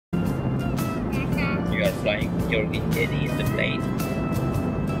you are flying with your green teddy in the plane.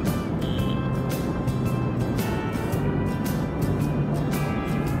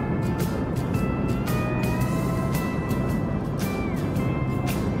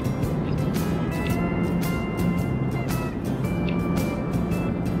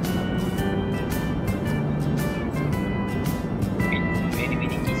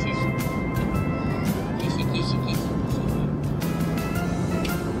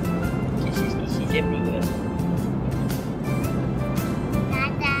 Everywhere.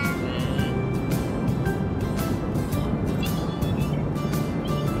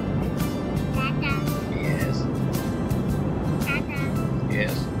 Yes.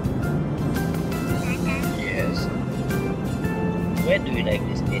 Yes. Yes. Where do you like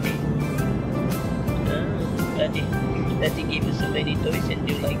this teddy? Daddy gave you so many toys and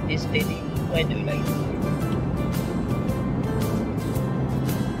you like this teddy? Why do you like it?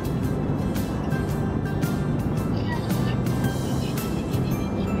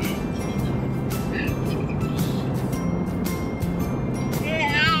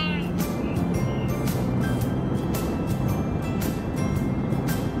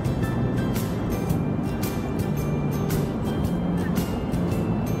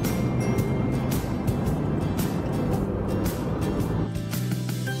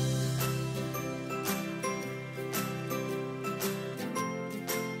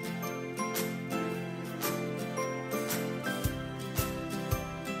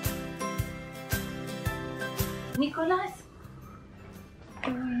 Nicolas,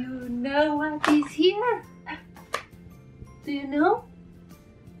 do you know what is here? Do you know?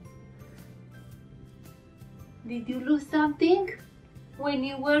 Did you lose something when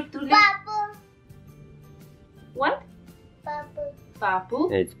you were to leave? Purple. What? Purple.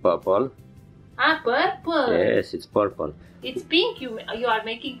 Purple? It's purple. Ah, purple. Yes, it's purple. It's pink. You are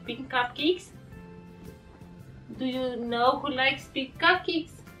making pink cupcakes? Do you know who likes pink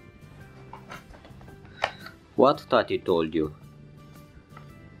cupcakes? What Tati told you?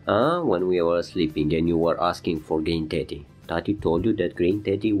 When we were sleeping and you were asking for green teddy. Tati told you that green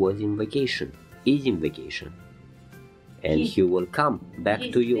teddy was in vacation. Is in vacation. And he will come back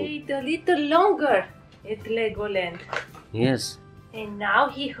to you. He stayed a little longer at Legoland. Yes. And now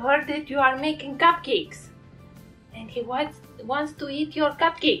he heard that you are making cupcakes. And he wants to eat your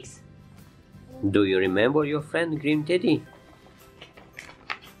cupcakes. Do you remember your friend Green Teddy?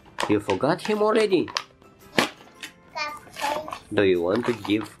 You forgot him already? Cupcake. Do you want to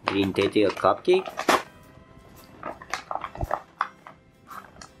give Green Teddy a cupcake?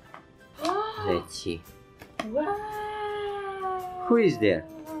 Let's see. Wow! Who is there?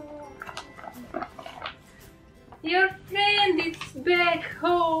 Your friend is back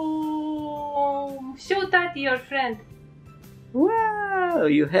home. Show Tati your friend. Wow!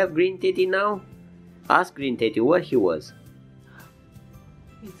 You have Green Teddy now? Ask Green Teddy where he was.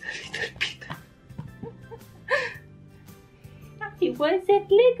 It's a little bit. He was at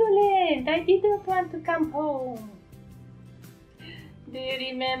Legoland. I didn't want to come home. Do you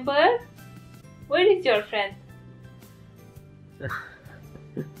remember? Where is your friend?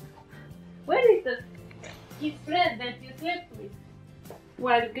 Where is his friend that you slept with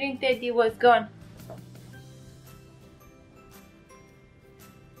while Green Teddy was gone?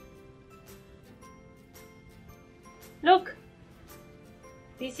 Look,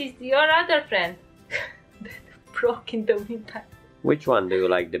 this is your other friend that broke in the meantime. Which one do you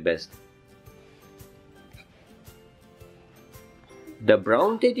like the best? The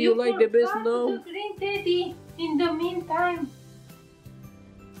brown teddy you like the best now? The green teddy in the meantime.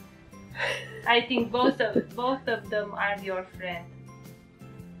 I think both of them are your friend.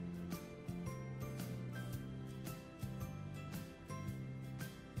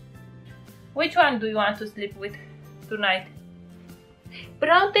 Which one do you want to sleep with tonight?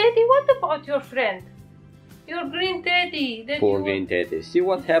 Brown teddy, what about your friend? Your green teddy. Poor Green Teddy. See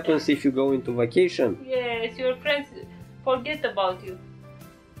what happens if you go into vacation? Yes, your friends forget about you.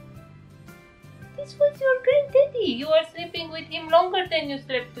 This was your green teddy. You are sleeping with him longer than you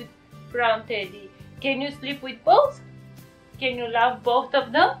slept with brown teddy. Can you sleep with both? Can you love both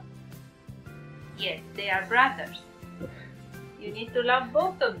of them? Yes, they are brothers. You need to love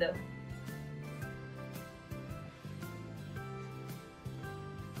both of them.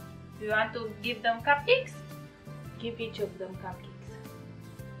 Do you want to give them cupcakes? Give each of them cupcakes.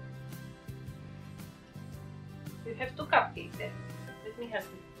 You have 2 cupcakes there. Let me help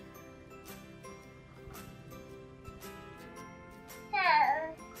you.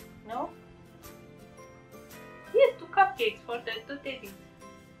 No? Yes, 2 cupcakes for the 2 teddies.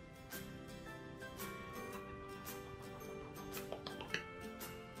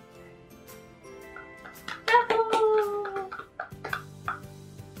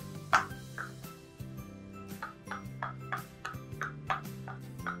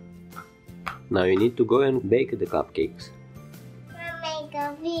 Now you need to go and bake the cupcakes. I'll make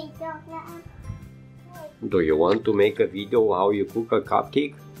a video now. Do you want to make a video how you cook a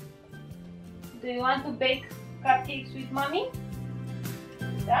cupcake? Do you want to bake cupcakes with mommy?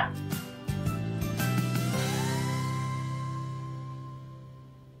 Yeah?